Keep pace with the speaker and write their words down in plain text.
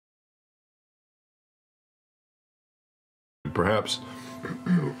perhaps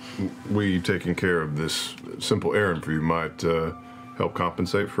we taking care of this simple errand for you might help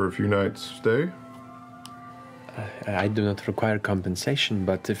compensate for a few nights' stay? I do not require compensation,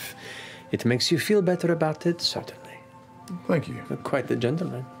 but if it makes you feel better about it, certainly. Thank you. You're quite the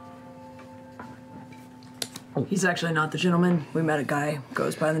gentleman. He's actually not the gentleman. We met a guy who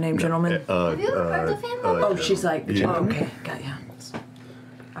goes by the name Gentleman. Have you ever heard of him? Oh, she's like, yeah. oh, okay, got ya.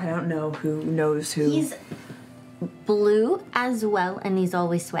 I don't know who knows who. He's blue as well, and he's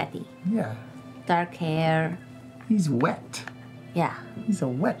always sweaty. Yeah. Dark hair. He's wet. Yeah. He's a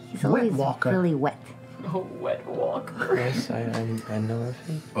wet always walker. really wet. Oh, wet walker. Yes, I know of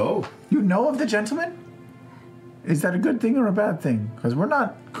him. Oh. You know of the gentleman? Is that a good thing or a bad thing? Because we're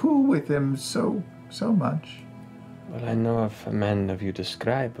not cool with him so much. Well, I know of a man of you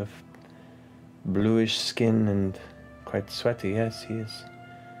describe, of bluish skin and quite sweaty. Yes, he has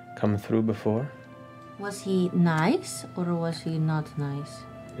come through before. Was he nice or was he not nice?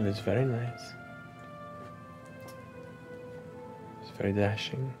 He was very nice. He was very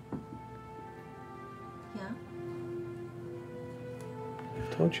dashing. Yeah. I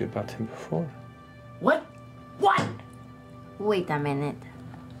told you about him before. What? What? Wait a minute.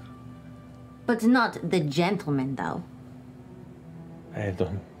 But not the gentleman, though. I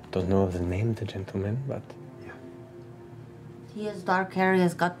don't know of the name of the gentleman, but... He has dark hair, he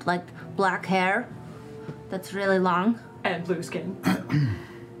has got, like, black hair that's really long. And blue skin.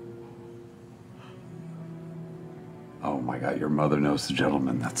 Oh my god, your mother knows the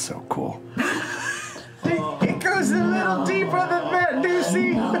gentleman. That's so cool. It goes a little deeper than that, Lucy.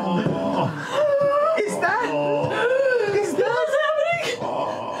 Is that? What's happening?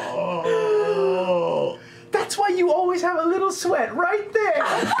 That's why you always have a little sweat right there.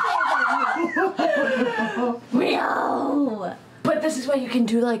 No! But this is why you can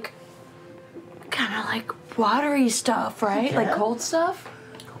do, like, kind of like watery stuff, right? Like cold stuff,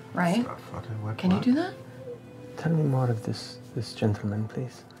 right? Can you do that? Tell me more of this gentleman,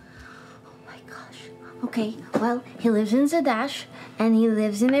 please. Oh my gosh. Okay, well, he lives in Zadash, and he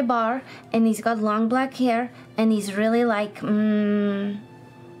lives in a bar, and he's got long black hair, and he's really like, kind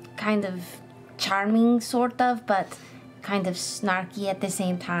of charming, sort of, but kind of snarky at the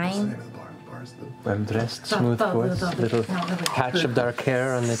same time. Well-dressed, smooth voice, little patch of dark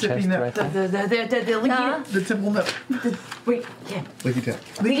hair on the chest right there. The temple nip. Wait, yeah. Licky tap.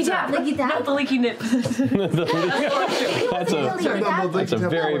 Leaky tap. Leaky tap. Not the leaky nip. That's a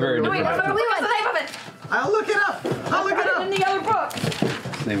very, very different What's the name of it? I'll look it up. In the other book.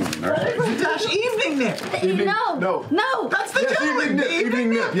 Name of the nurse. Dash evening nip. No. That's the gentleman. The evening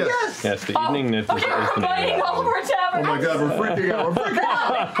nip, yes. Yes, the evening nip is Okay, the we're name combining of all of it. our taverns. Oh my god, we're freaking out. We're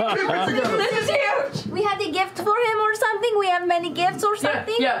freaking out. This is huge. We had a gift for him or something? We have many gifts or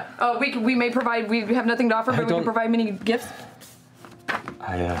something? Yeah. We may provide. We have nothing to offer, but we can provide many gifts.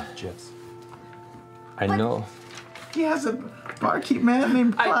 I know. He has a barkeep man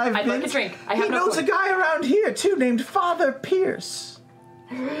named Clive I'd like a Vince. drink. I He have no knows a clue. guy around here too named Father Pierce.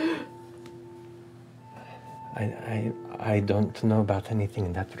 I don't know about anything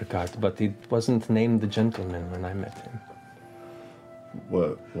in that regard, but he wasn't named the gentleman when I met him.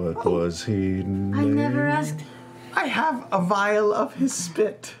 What was he named? I never asked. I have a vial of his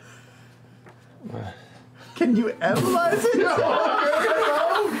spit. Can you analyze it?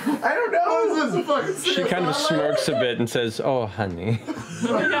 I don't know. She kind of smirks a bit and says, "Oh, honey."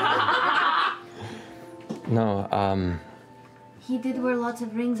 No, He did wear lots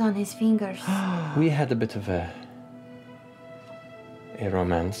of rings on his fingers. we had a bit of a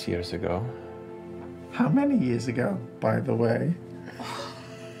romance years ago. How many years ago, by the way?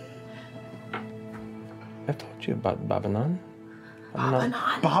 I've told you about Babanon.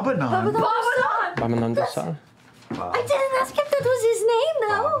 Babanon. Babanon Dasar. I didn't ask if that was his name,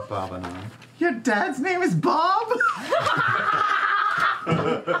 though. Babanon. Your dad's name is Bob?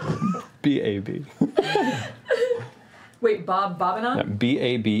 B-A-B. Wait, Bobanon?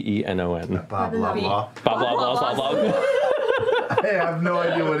 B-A-B-E-N-O-N. Blah, blah, blah. Blah, blah, blah, blah, blah. I have no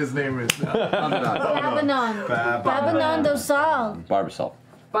idea what his name is now. Babanon. Babanon Dosal. Barbasol.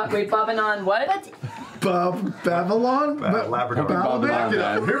 Wait, Bobanon what? Bob Babylon? Labrador. Babylon?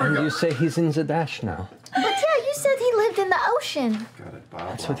 Here we go. You say he's in Zadash now. But yeah, you said he lived in the ocean. Got it. Bob.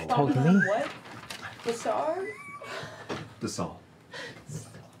 That's what he told me. What? Bazaar? The song.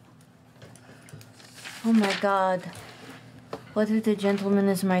 Oh my god. What if the gentleman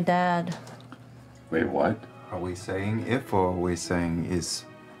is my dad? Wait, what? Are we saying if or are we saying is?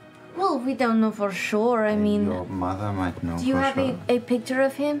 Well, we don't know for sure. I mean, Your mother might know do you for have sure. a picture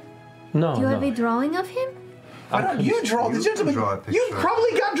of him? No, Do you have no. a drawing of him? Why don't you draw the You gentleman? draw a picture. You've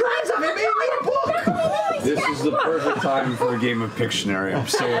probably got drawings of him in your book! This is is the perfect time for a game of Pictionary. I'm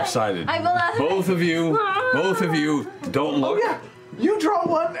so excited. I will ask. Both of you, don't look. Oh, yeah. You draw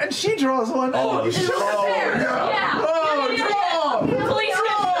one, and she draws one. Oh, this is Yeah. Oh, draw!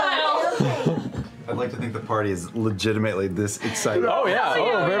 Policeman style. I'd like to think the party is legitimately this excited. Oh yeah,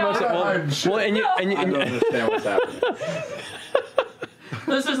 oh very much so. Well, and you, I don't understand what's happening.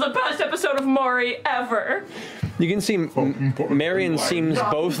 This is the best episode of Maury ever. you can see Marion seems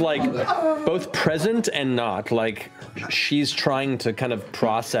both present and not. Like she's trying to kind of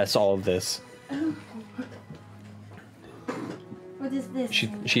process all of this. What is this?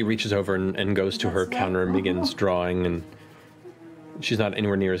 She reaches over and goes to her counter and begins drawing, and she's not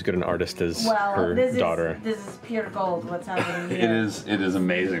anywhere near as good an artist as her daughter. This is pure gold. What's happening It is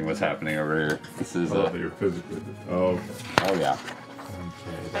amazing what's happening over here. This is Oh, you're physically. Oh, yeah.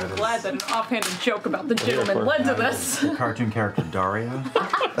 I'm glad that an offhanded joke about the gentleman led to this. The cartoon character Daria.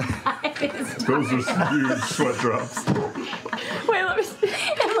 those are huge sweat drops. Wait, let me see.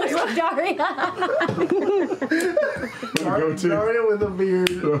 It looks like Daria. Go to. Daria with a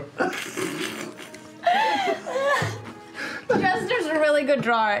beard. Jester's a really good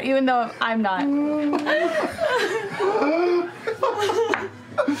drawer, even though I'm not.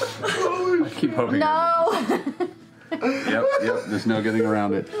 I keep hoping. No. Yep. There's no getting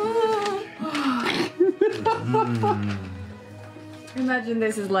around it. Imagine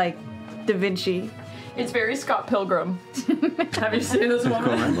this is like Da Vinci. It's very Scott Pilgrim. Have you seen this woman?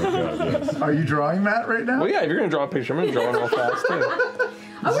 Oh my god, yes. Are you drawing Matt right now? Well, yeah, if you're gonna draw a picture, I'm gonna draw one real fast too.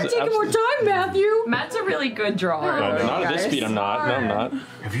 Oh, we're taking more time, Matthew. Matt's a really good drawer. No, not at this speed. I'm not. No, I'm not.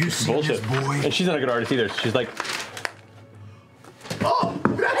 Have you seen Bullshit. this boy? And she's not a good artist either. She's like, Oh,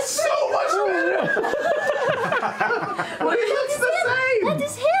 that's so much better! It looks the same! That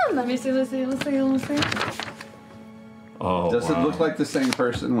is him. Let me see. Let's see. Oh, Does wow. it look like the same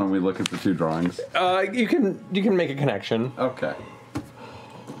person when we look at the two drawings? you can make a connection. Okay.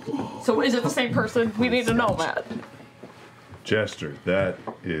 So is it the same person? We need to know, Matt. Jester, that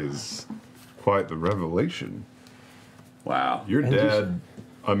is quite the revelation. Wow. Your And dad,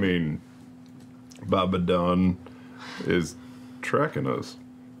 I mean, Baba Don, is tracking us.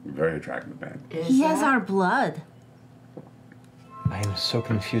 Very attractive man. He has our blood. I am so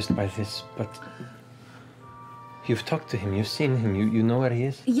confused by this, but you've talked to him, you've seen him, you know where he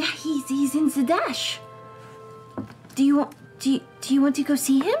is? Yeah, he's in Zadash. Do you want to go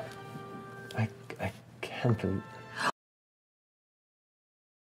see him? I can't.